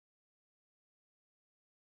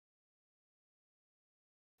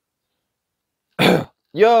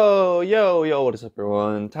Yo, what is up,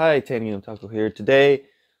 everyone? Titanium Taco here today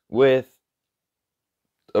with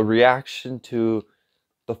a reaction to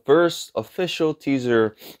the first official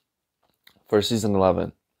teaser for season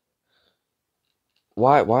 11.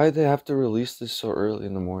 Why did they have to release this so early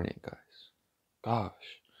in the morning, guys? Gosh.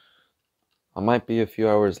 I might be a few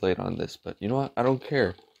hours late on this, but you know what? I don't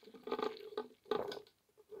care.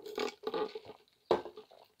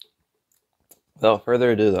 Without further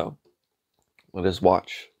ado, though, let us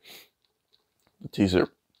watch the teaser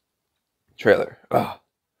trailer.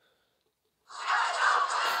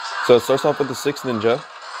 So it starts off with the 6th ninja,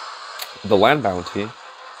 the land bounty,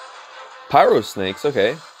 pyro snakes,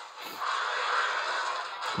 okay,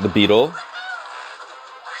 the beetle,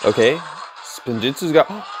 okay, Spinjitsu's got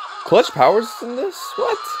clutch powers in this?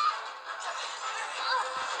 What?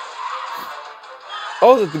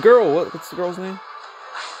 Oh, the girl, what's the girl's name?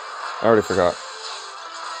 I already forgot.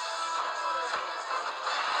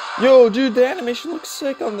 Yo, dude, the animation looks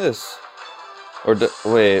sick on this. Or,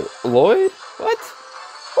 wait, Lloyd? What?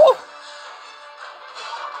 Oh!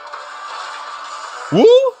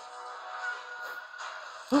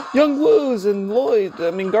 Woo? Young Woos and Lloyd,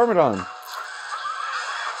 Garmadon.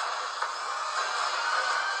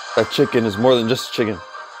 That chicken is more than just a chicken.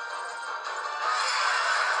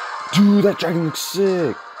 Dude, that dragon looks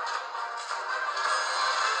sick.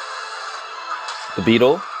 The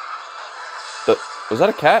beetle. Was that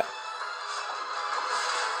a cat?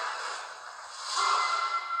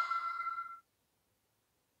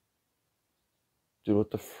 Dude, what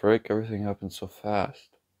the frick? Everything happened so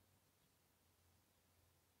fast.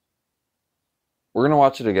 We're gonna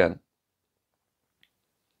watch it again.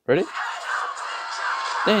 Ready?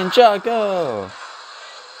 Ninjago!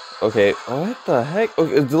 Okay, what the heck?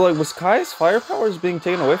 Okay, was Kai's fire powers being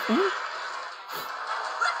taken away from him?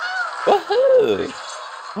 Woohoo!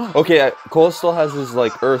 Okay, Cole still has his,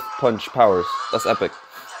 earth punch powers. That's epic.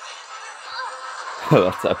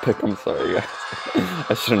 That's epic, I'm sorry, guys.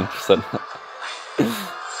 I shouldn't have said that.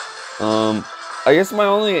 I guess my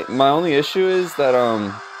only issue is that,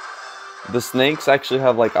 the snakes actually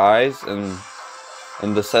have, eyes, and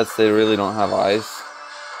in the sets, they really don't have eyes.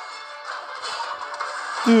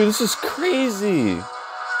 Dude, this is crazy!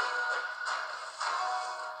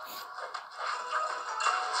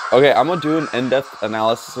 Okay, I'm gonna do an in-depth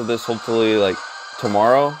analysis of this hopefully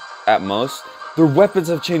tomorrow at most. Their weapons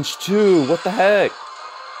have changed too. What the heck?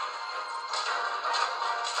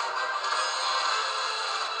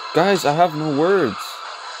 Guys, I have no words.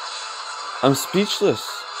 I'm speechless.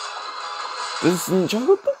 This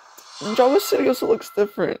Ninjago City also looks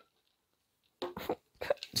different. I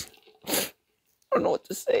don't know what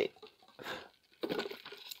to say.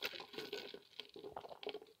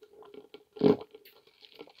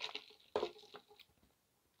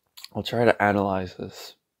 I'll try to analyze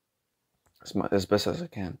this as best as I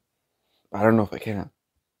can. I don't know if I can.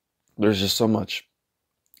 There's just so much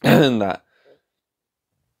in that.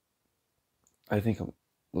 I think I'm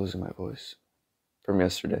losing my voice from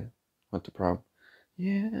yesterday. Went to prom.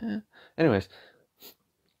 Yeah. Anyways,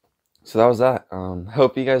 so that was that.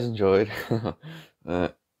 Hope you guys enjoyed.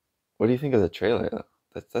 What do you think of the trailer?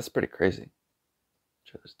 That's pretty crazy.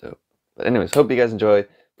 The trailer's dope. But anyways, hope you guys enjoyed.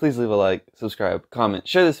 Please leave a like, subscribe, comment,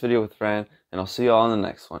 share this video with a friend, and I'll see you all in the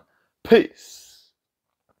next one. Peace!